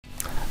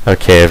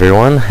Okay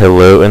everyone,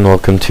 hello and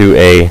welcome to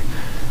a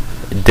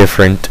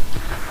different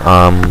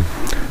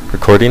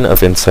recording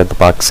of Inside the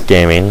Box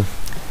Gaming.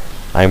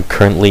 I'm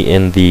currently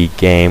in the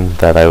game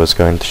that I was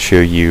going to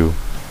show you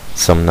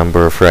some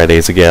number of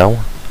Fridays ago.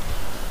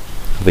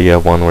 The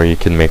one where you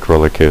can make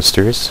roller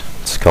coasters.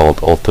 It's called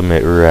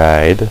Ultimate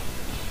Ride.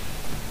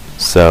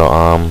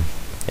 So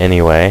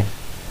anyway,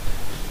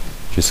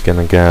 just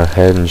gonna go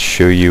ahead and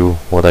show you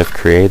what I've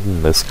created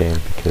in this game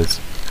because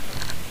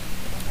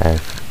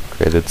I've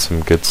created some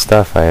good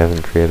stuff. I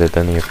haven't created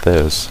any of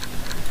those.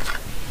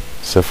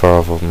 So far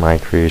all of my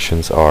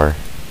creations are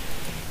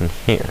in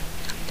here.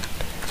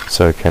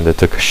 So I kinda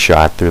took a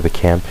shot through the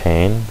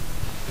campaign.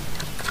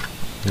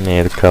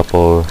 Made a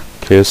couple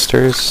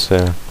coasters,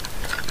 so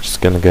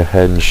just gonna go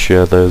ahead and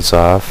show those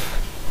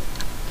off.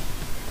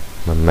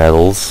 My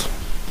medals.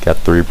 Got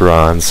 3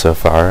 bronze so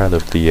far out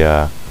of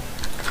the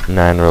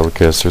 9 roller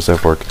coasters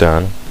I've worked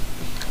on.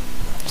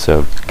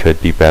 So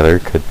could be better,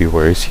 could be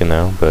worse, you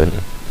know, but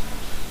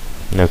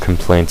no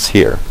complaints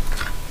here.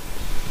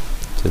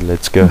 So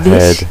let's go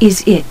ahead. This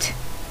is it.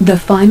 The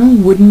final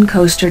wooden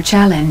coaster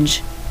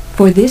challenge.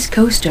 For this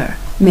coaster,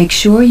 make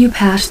sure you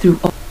pass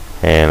through all.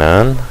 Hang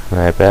on,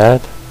 my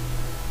bad.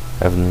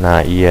 I've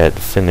not yet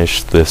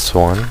finished this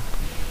one.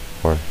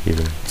 Or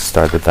even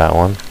started that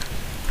one.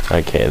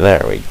 Okay,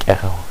 there we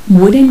go.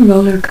 Wooden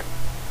roller.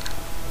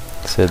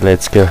 So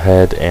let's go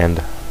ahead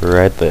and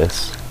ride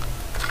this.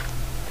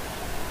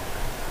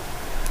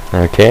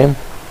 Okay.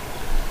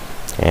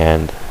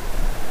 And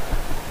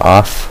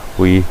off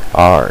we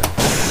are.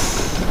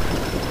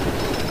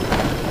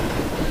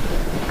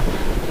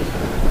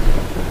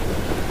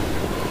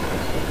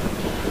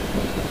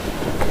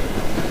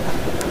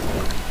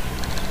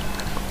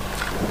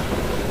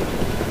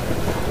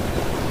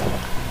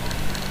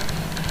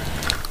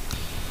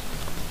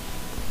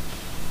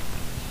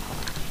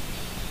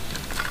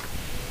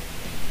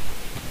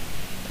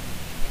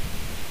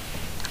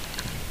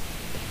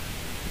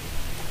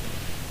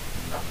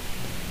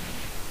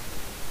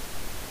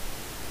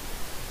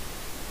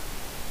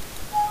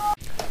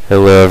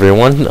 Hello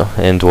everyone,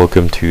 and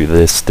welcome to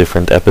this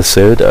different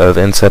episode of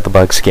Inside the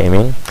Box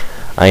Gaming.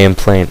 I am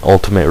playing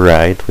Ultimate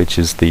Ride, which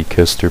is the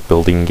coaster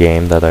building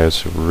game that I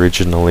was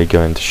originally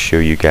going to show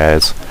you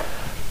guys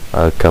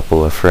a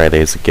couple of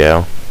Fridays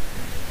ago.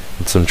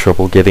 Had some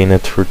trouble getting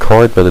it to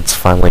record, but it's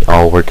finally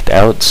all worked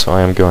out, so I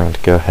am going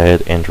to go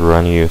ahead and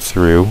run you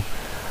through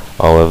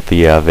all of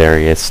the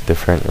various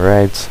different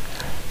rides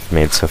I've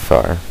made so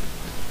far.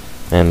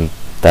 And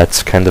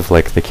that's kind of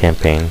like the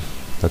campaign.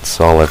 That's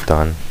all I've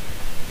done.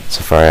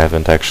 So far I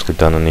haven't actually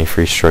done any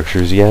free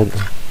structures yet.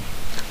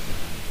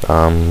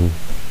 By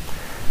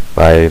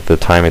the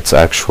time it's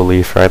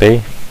actually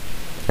Friday,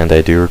 and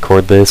I do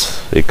record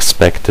this,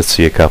 expect to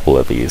see a couple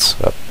of these.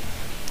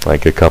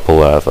 Like a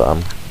couple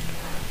of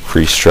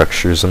free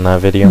structures in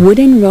that video.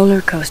 Wooden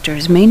roller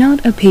coasters may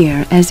not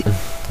appear as.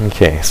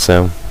 Okay,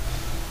 so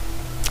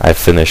I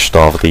finished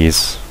all of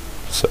these,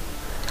 so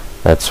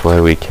that's why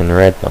we can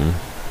ride them.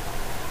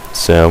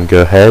 So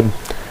go ahead,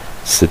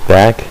 sit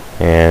back,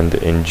 and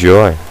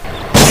enjoy.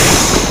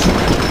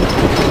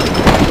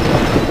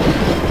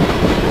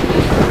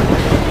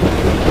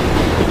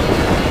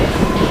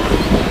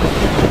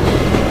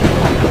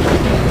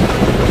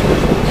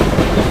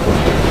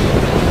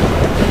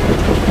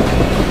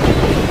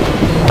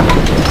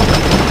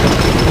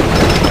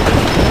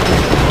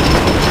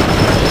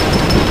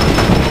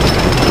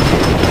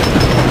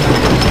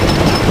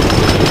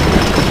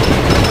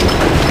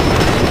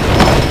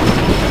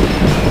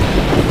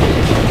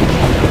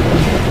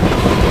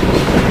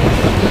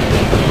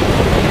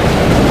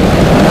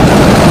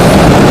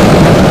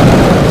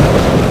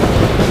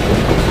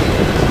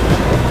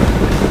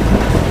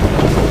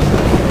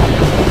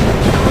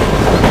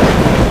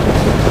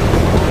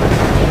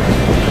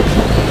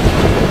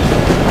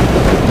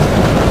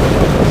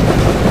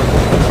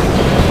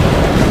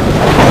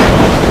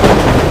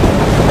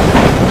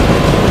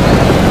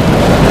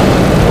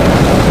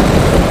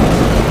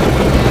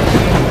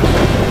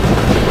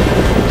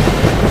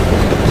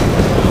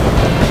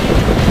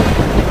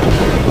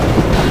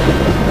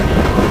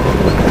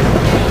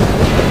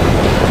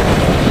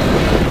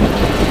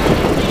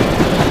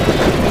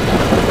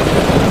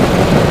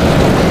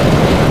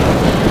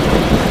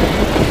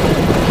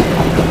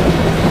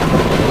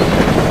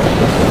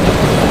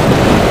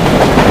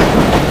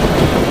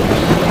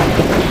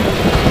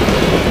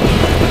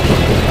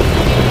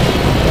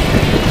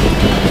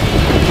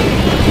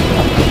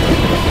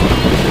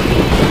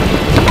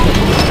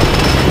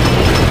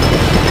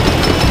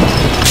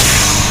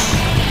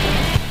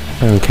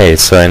 Okay,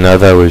 so I know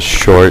that was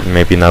short,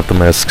 maybe not the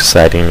most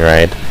exciting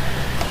ride,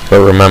 but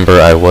remember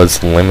I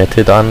was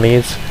limited on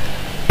these.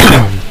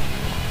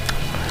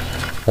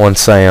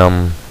 Once I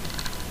no,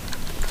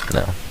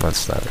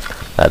 that's not it.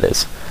 That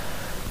is.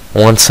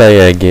 Once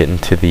I get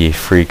into the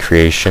free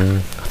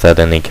creation without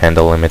any kind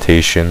of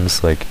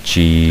limitations like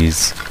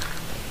G's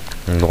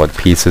and what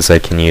pieces I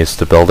can use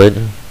to build it,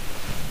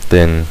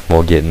 then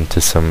we'll get into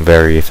some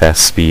very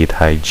fast speed,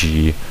 high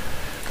G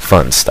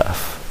fun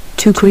stuff.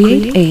 To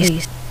create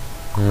a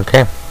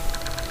Okay.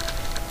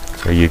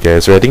 Are you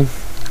guys ready?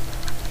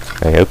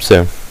 I hope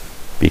so,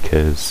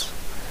 because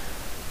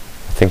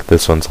I think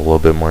this one's a little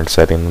bit more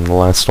exciting than the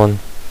last one.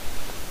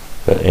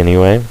 But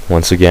anyway,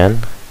 once again,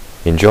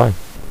 enjoy.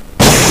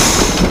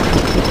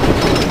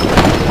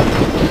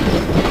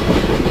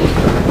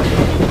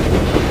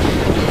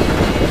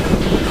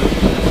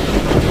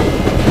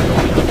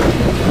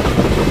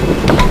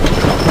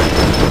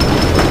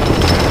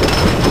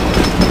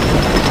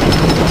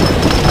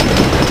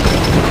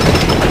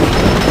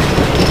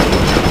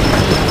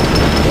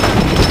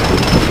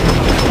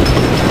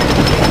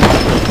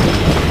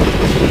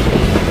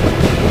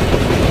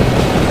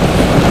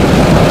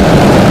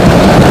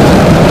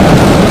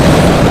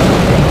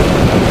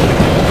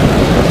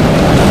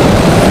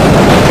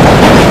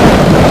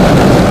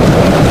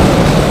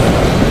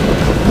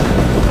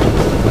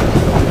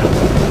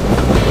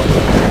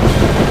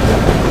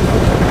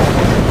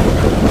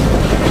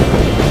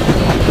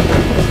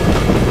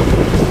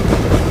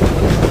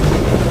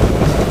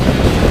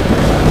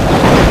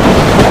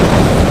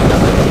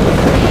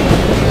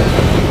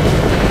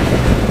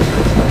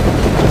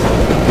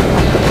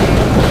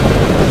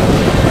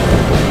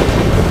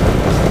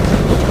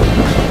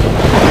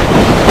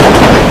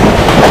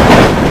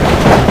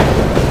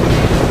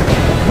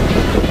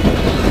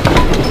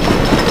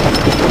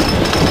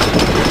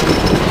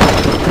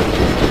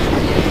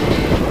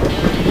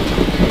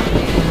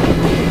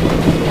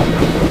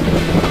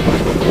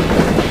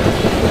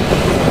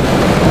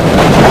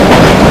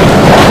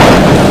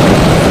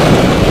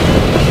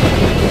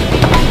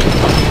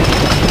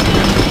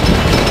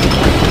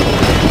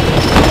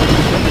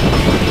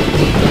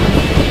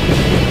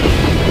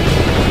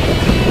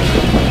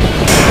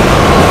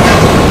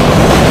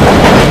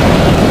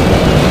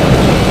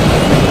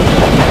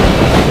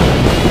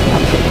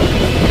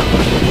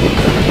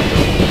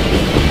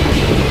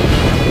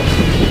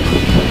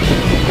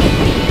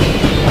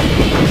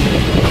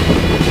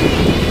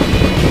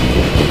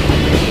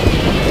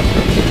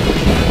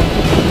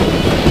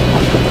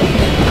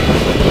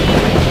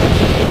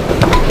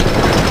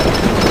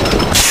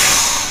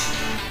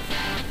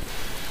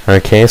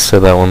 Okay, so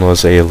that one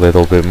was a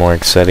little bit more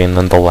exciting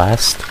than the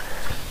last,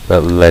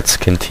 but let's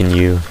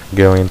continue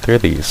going through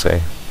these.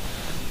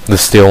 The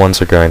steel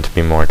ones are going to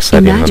be more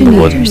exciting than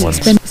the wooden ones.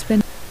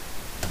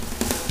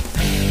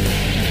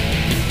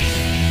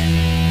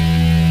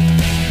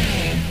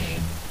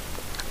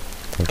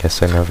 I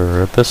guess I never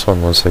wrote this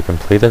one once I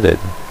completed it.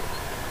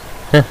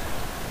 Heh.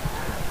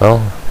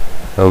 Well,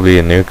 it'll be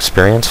a new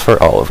experience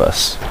for all of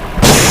us.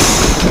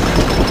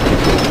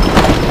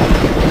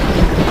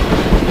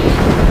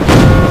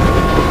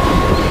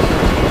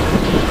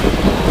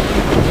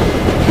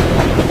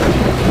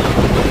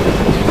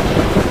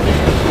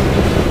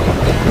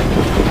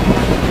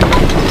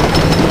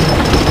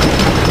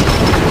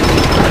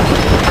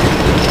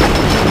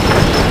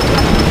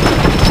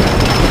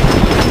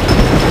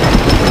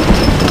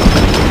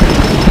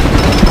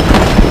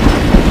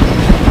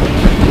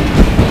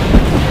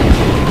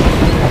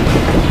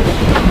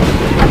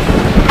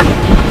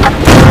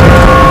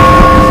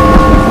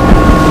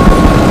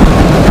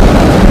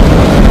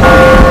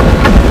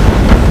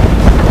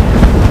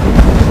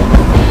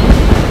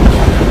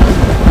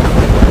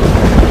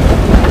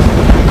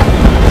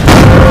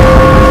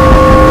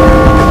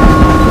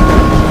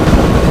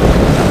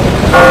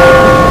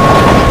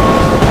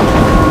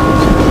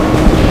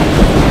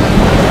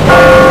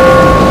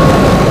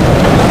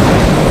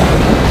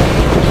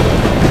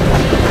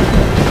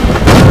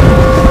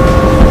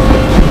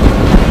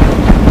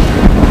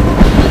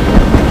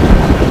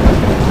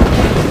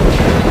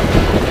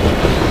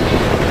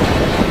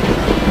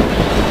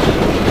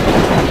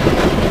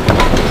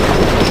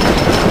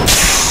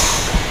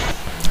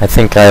 I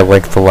think I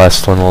like the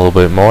last one a little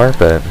bit more,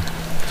 but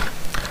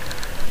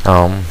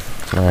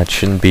that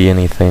shouldn't be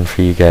anything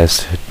for you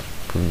guys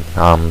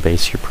to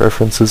base your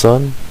preferences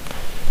on.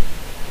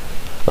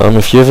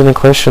 If you have any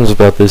questions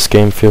about this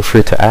game, feel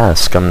free to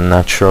ask. I'm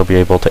not sure I'll be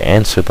able to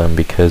answer them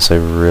because I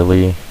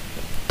really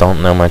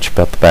don't know much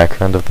about the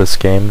background of this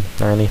game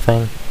or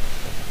anything.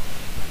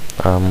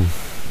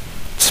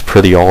 It's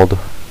pretty old,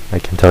 I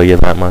can tell you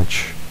that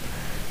much.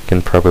 You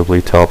can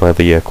probably tell by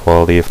the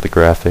quality of the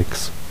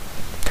graphics.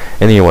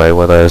 Anyway,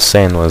 what I was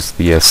saying was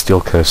the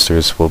steel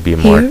coasters will be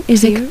more... I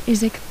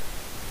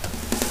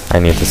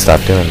need to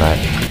stop doing that.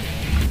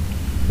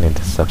 I need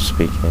to stop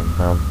speaking.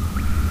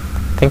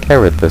 I think I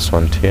read this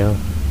one too.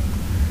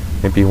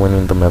 Maybe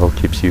winning the medal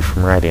keeps you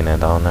from writing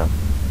it, I don't know.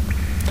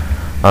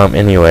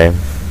 Anyway,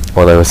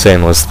 what I was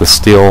saying was the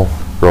steel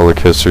roller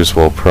coasters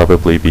will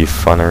probably be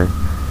funner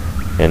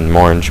and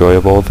more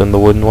enjoyable than the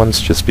wooden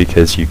ones just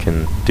because you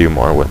can do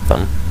more with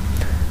them.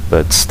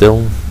 But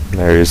still,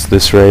 there is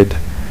this ride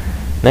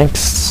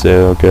next,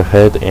 so go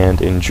ahead and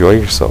enjoy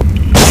yourself.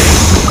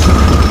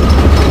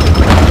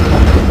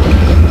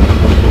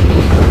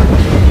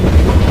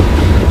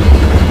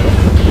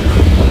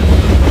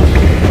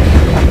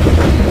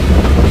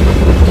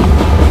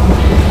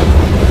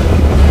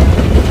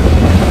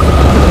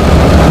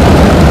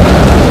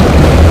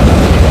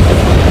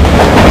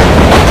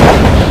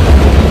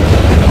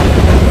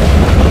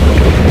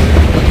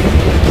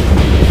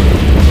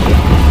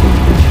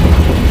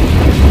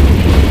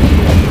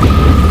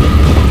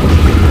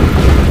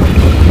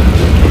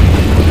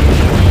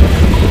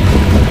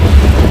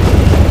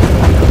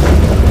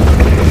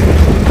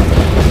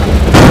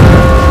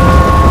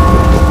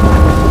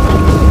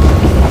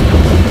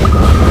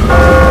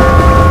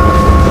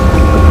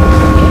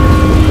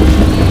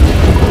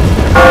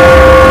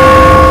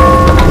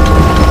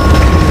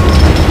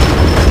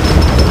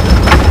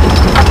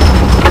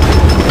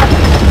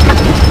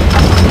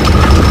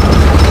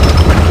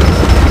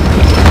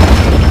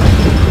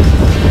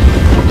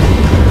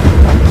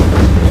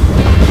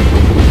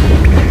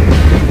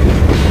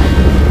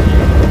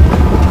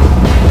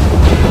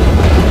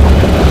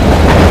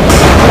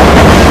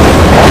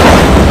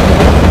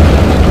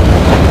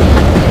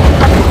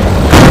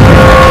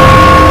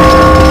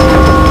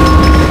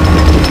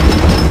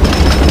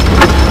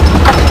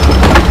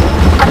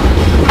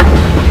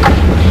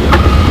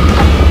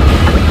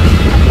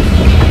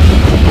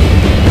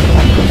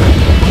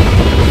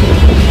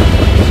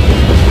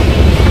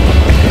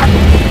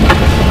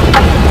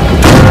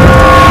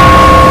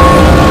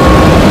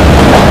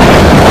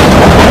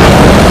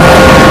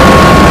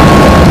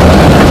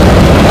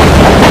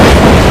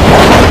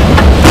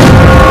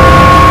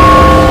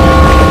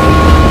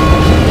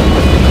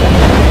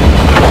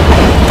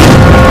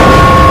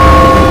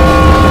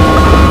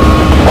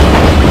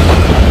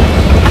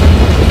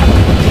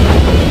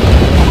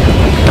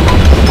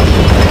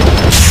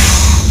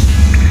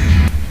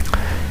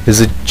 Is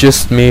it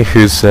just me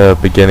who's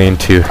beginning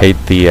to hate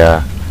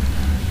the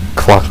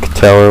clock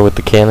tower with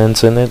the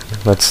cannons in it?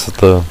 That's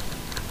the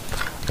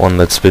one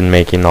that's been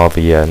making all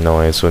the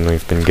noise when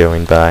we've been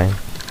going by.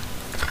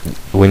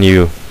 When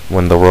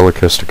the roller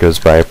coaster goes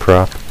by a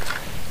prop,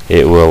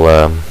 it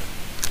will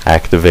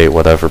activate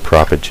whatever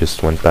prop it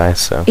just went by.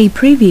 So A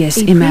previous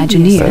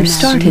Imagineer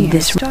started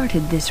this.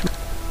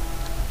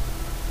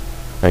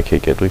 Okay,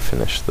 good. We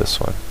finished this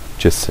one.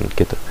 Just didn't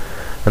get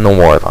an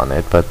award on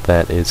it, but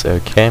that is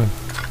okay.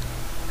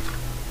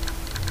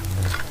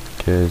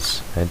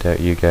 Because I doubt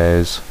you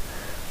guys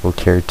will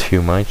care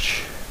too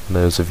much,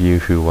 those of you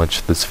who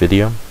watch this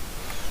video.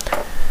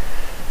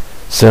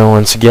 So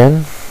once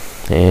again,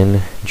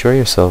 enjoy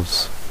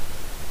yourselves.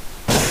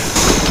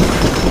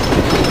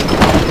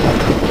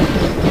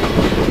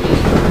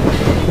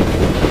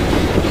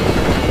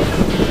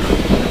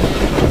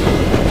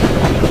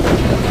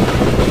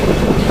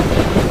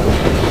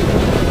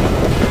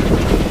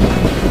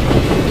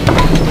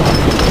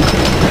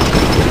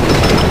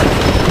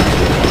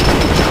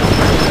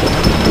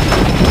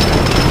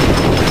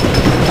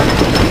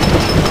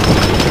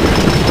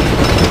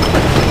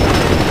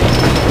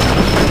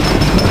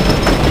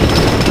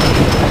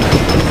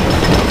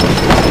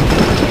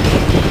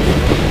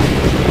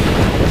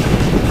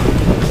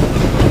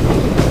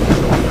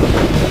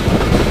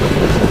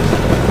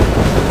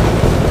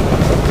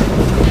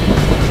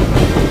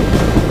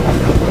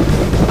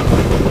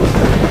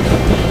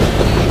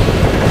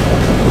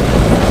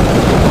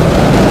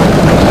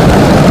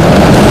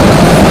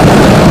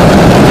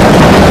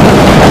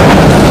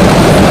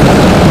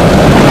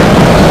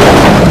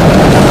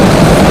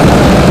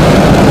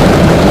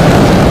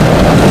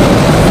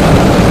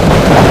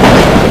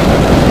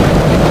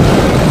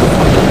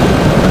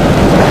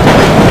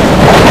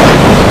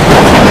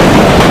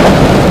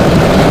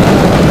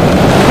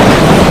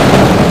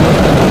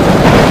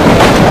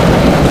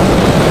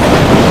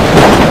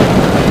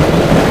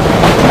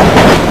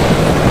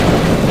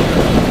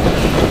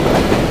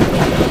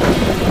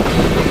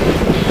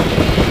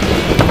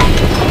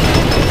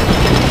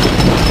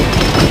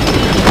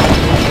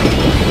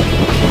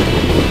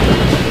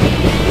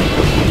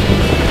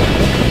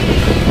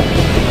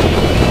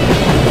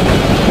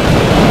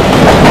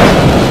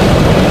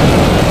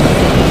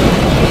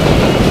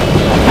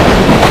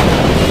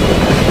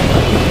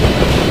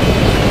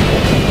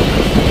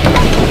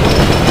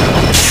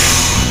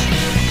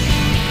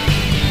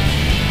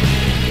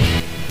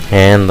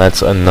 And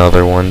that's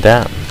another one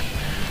down.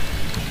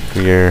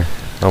 We're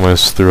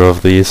almost through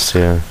of these,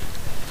 so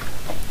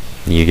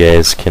you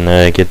guys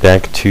can get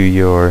back to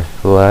your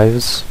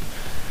lives,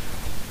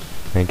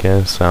 I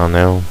guess. I don't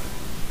know.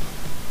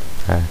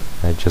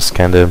 I just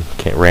kind of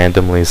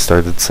randomly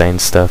started saying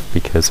stuff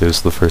because it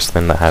was the first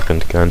thing that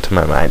happened to go into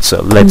my mind.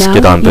 So let's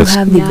get on this.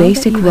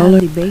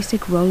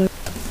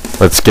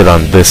 Let's get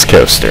on this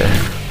coaster.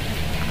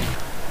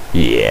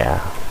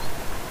 Yeah.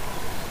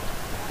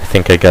 I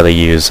think I gotta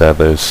use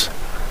those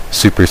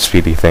super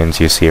speedy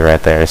things you see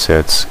right there, so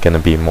it's gonna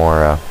be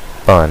more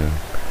fun.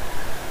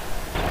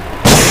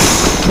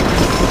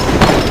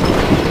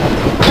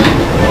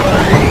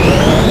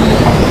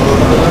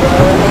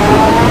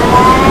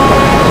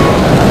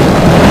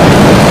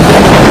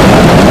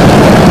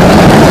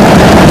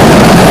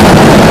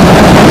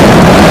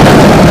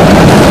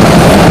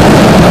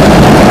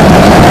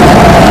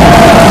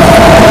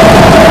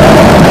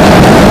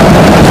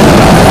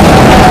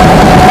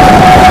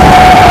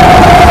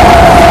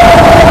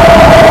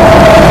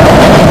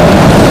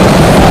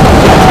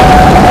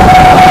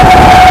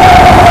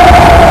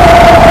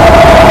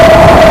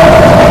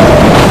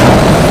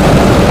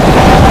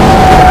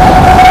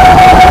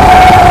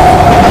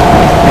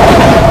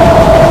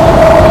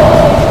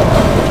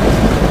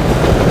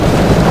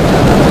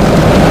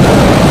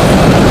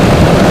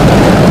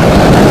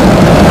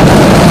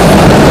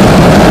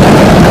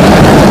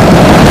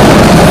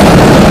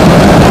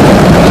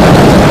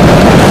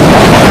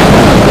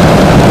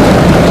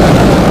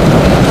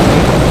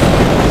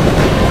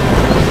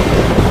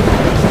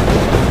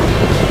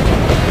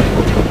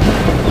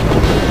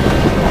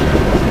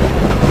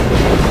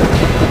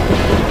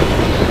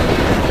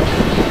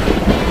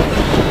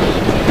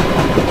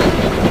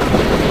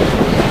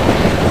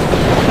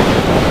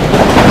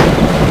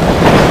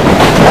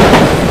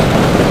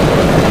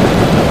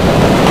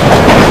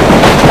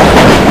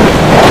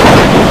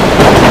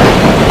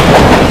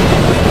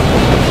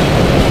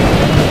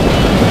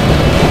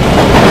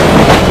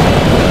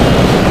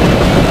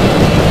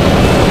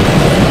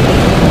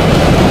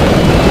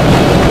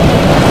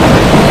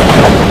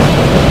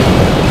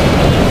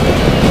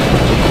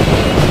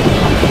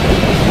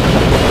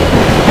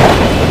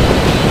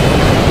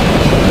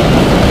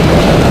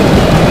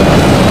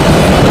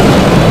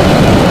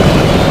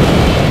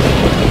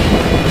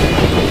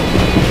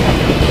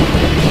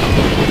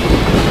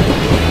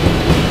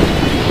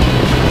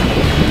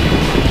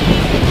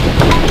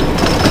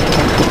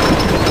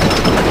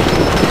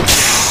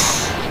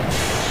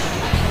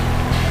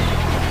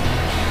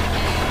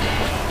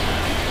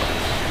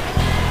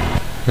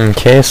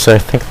 Okay, so I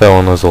think that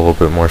one was a little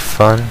bit more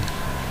fun.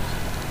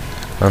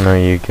 Oh no,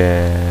 you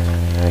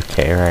get...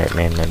 Okay, right,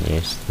 main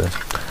menus.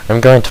 I'm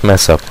going to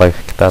mess up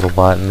like that a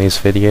lot in these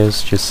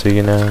videos, just so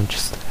you know,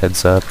 just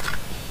heads up.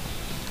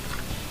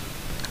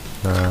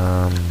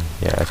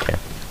 Yeah, okay.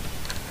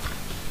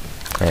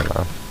 Hang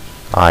on.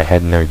 I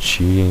had no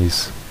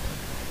G's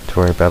to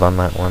worry about on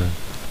that one.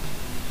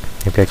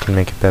 Maybe I can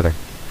make it better.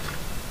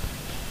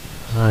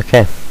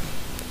 Okay.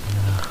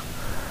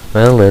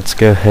 Well, let's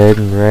go ahead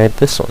and ride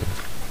this one.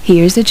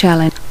 Here's a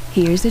challenge.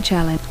 Here's a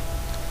challenge.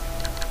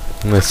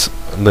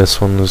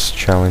 This one was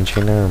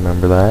challenging, I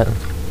remember that.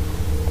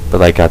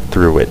 But I got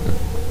through it.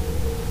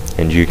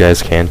 And you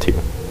guys can too.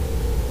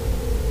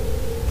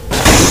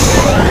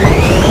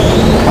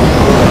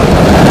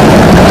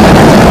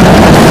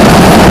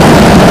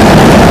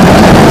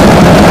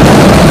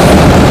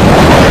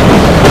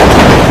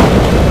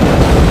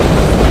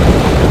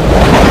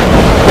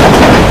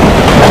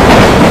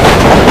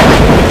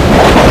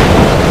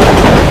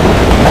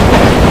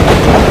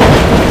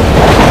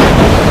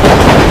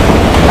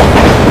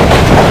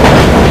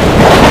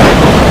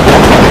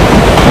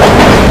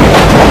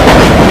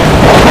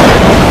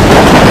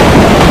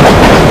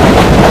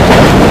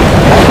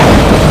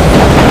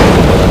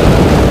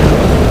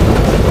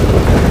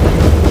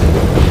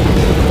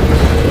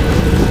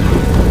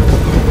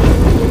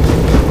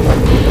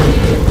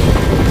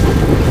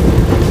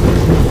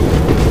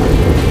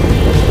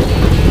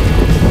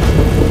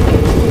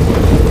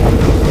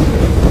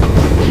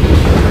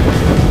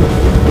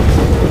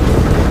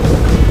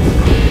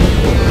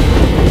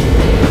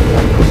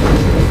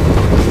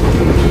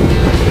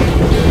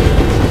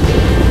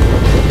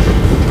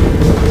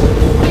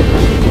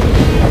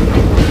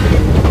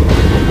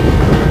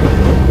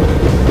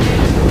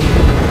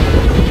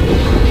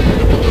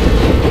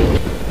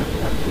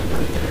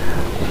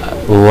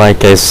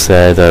 Like I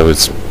said, I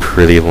was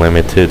pretty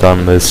limited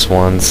on this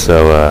one,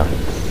 so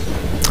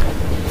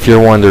if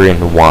you're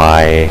wondering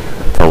why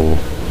the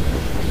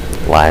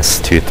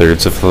last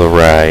 2/3 of the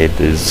ride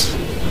is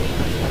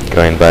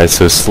going by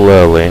so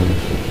slowly,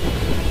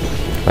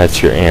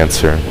 that's your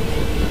answer.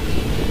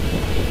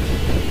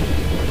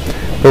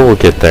 But we'll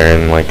get there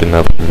in like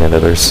another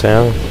minute or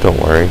so, don't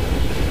worry.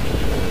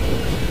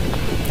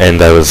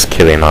 And I was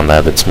kidding on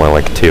that, it's more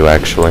like 2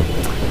 actually.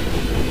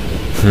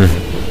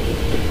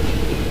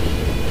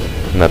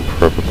 And that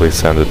probably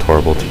sounded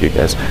horrible to you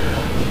guys.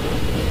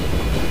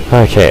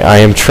 Okay, I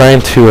am trying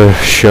to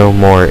show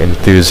more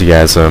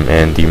enthusiasm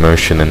and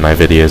emotion in my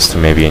videos to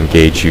maybe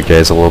engage you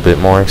guys a little bit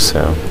more,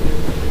 so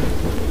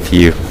if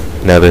you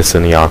notice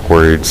any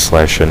awkward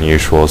 /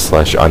 unusual /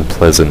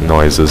 unpleasant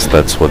noises,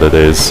 that's what it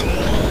is.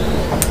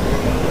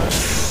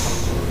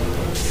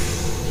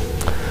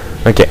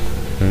 Okay,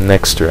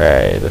 next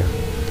ride.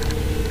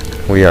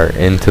 We are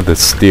into the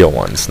steel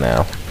ones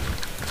now.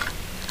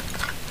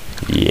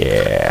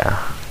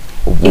 Yeah.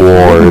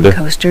 Ward.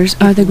 Coasters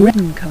are the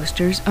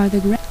coasters are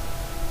the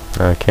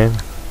Okay.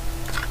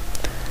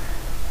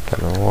 Got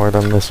an award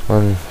on this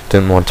one.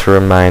 Didn't want to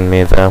remind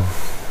me though.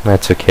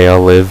 That's okay,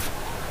 I'll live.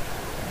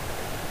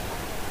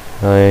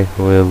 I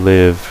will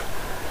live.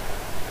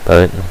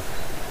 But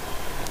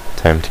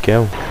time to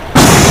go.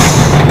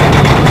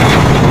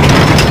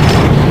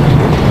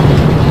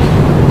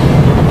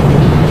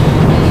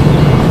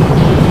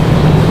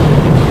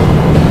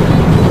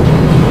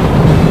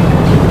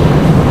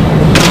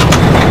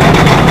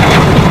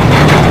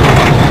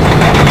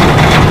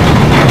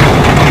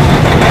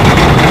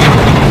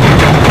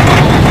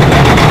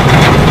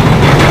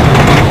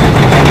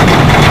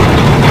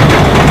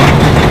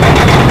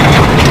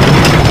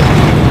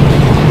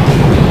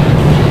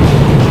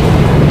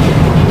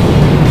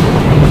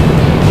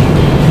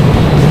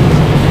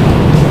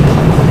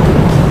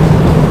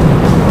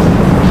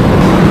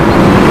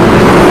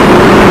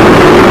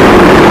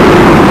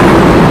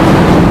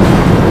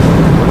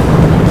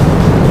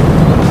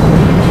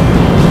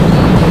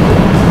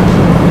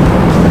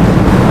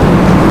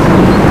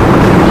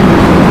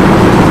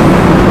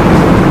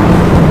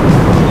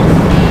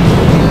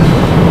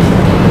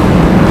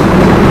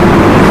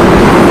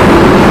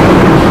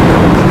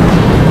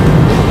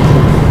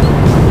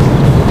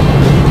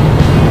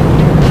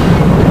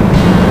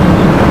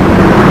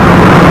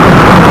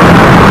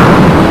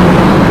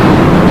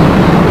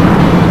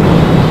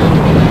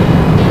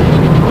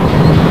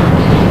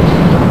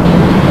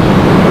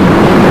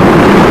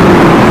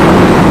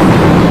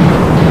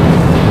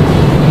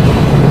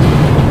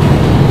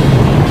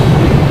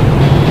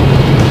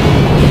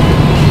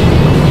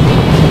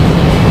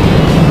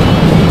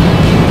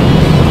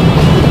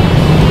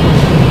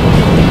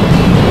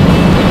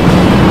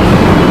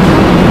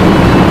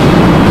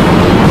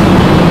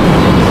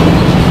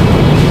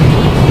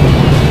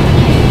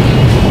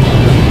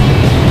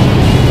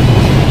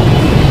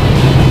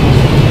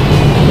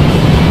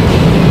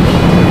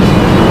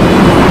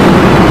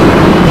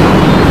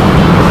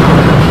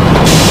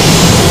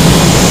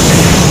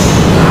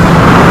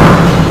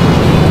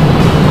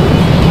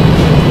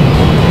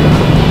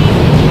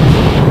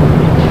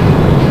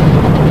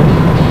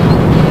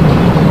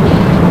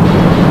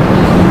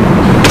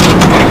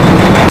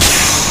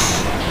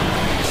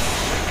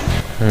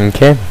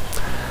 Okay,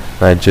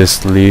 That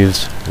just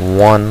leaves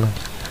one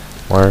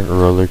more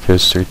roller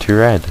coaster to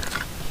ride.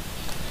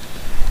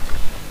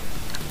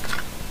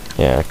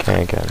 Yeah,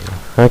 okay, again.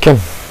 Okay,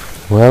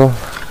 well,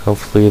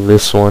 hopefully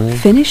this one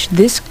is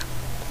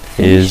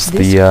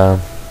the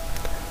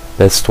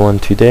best one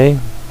today.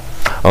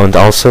 Oh, and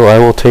also I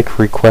will take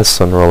requests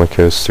on roller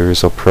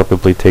coasters. I'll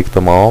probably take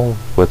them all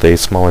with a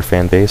smaller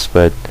fan base,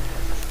 but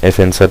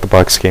if Inside the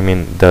Box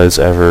Gaming does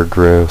ever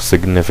grow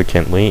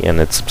significantly in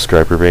its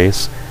subscriber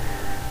base,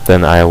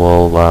 then I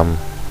will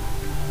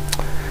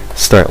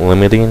start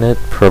limiting it,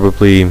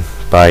 probably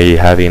by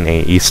having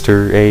a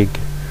Easter egg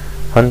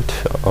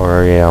hunt,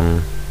 or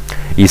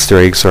Easter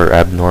eggs or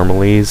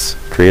abnormalities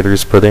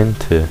creators put in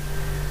to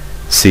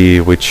see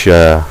which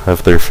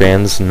of their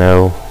fans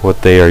know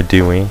what they are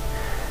doing,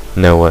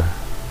 know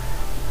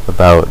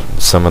about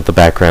some of the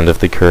background of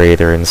the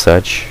creator and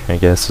such, I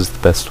guess is the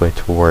best way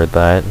to word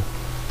that.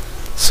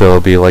 So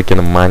it'll be like in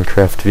a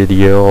Minecraft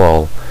video,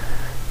 I'll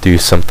do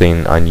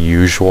something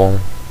unusual,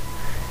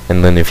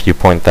 and then if you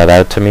point that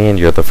out to me and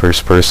you're the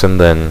first person,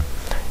 then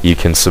you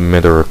can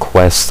submit a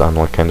request on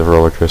what kind of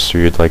roller coaster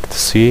you'd like to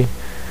see,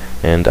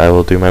 and I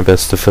will do my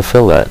best to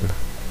fulfill that.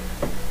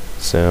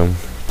 So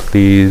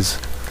please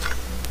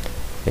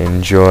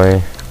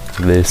enjoy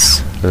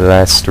this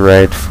last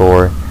ride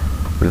for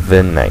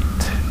the night.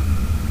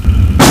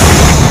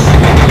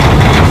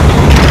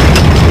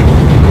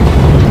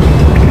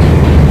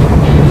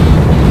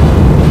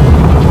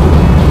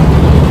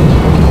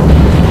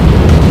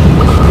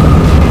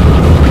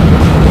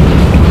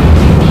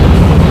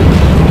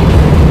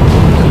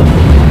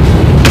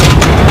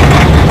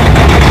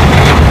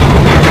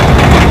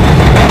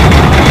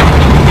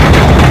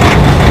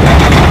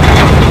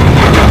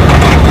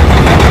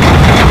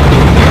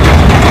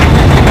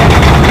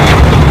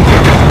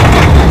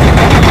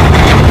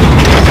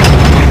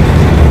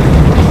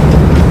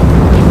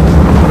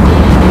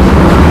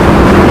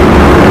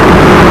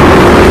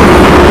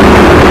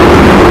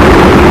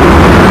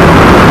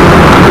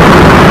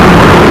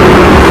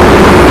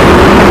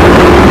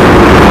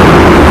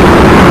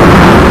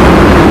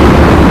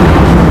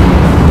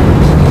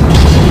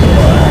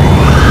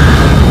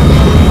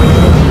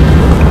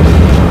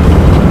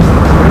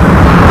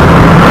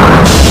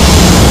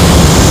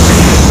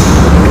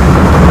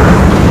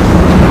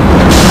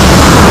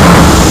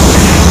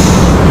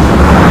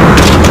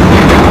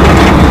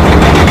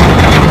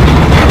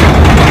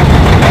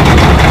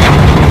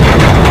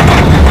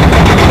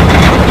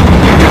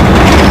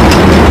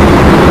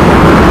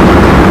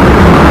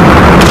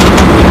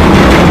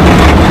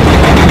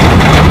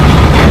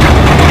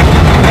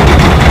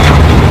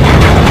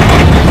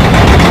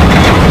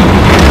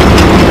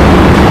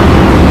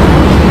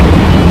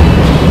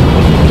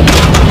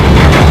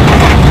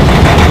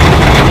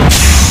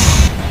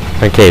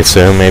 Okay,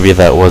 so maybe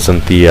that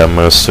wasn't the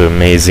most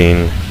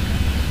amazing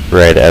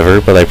ride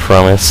ever, but I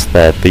promise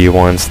that the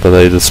ones that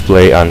I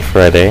display on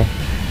Friday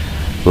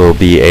will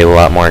be a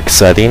lot more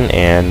exciting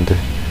and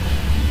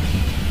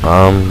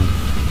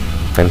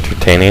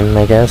entertaining,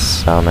 I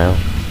guess. I don't know.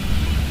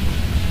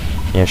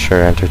 Yeah,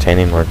 sure,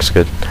 entertaining works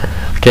good.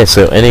 Okay,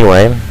 so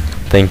anyway,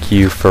 thank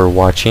you for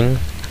watching.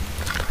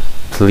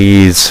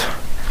 Please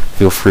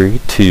feel free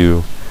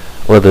to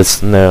let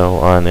us know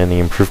on any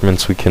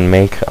improvements we can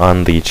make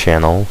on the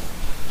channel,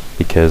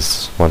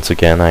 because once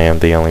again I am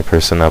the only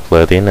person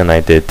uploading, and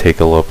I did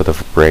take a little bit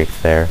of a break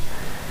there,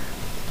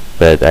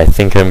 but I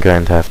think I'm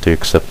going to have to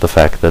accept the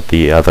fact that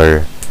the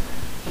other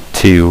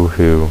two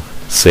who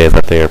say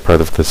that they are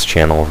part of this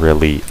channel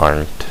really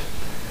aren't.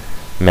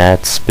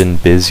 Matt's been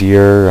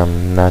busier.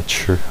 I'm not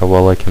sure how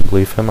well I can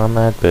believe him on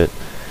that, but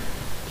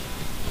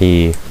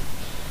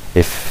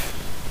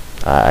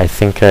I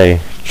think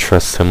I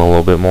trust him a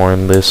little bit more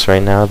in this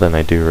right now than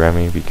I do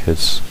Remy,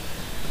 because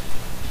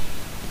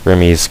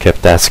Remy's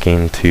kept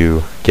asking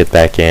to get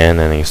back in,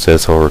 and he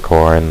says he'll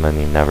record, and then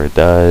he never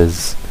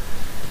does.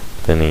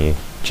 Then he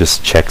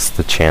just checks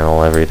the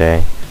channel every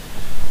day.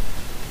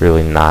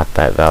 Really not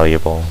that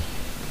valuable.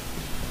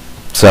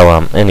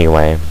 So,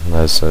 anyway,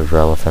 that's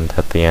irrelevant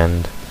at the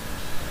end.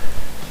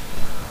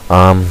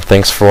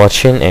 Thanks for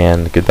watching,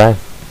 and goodbye.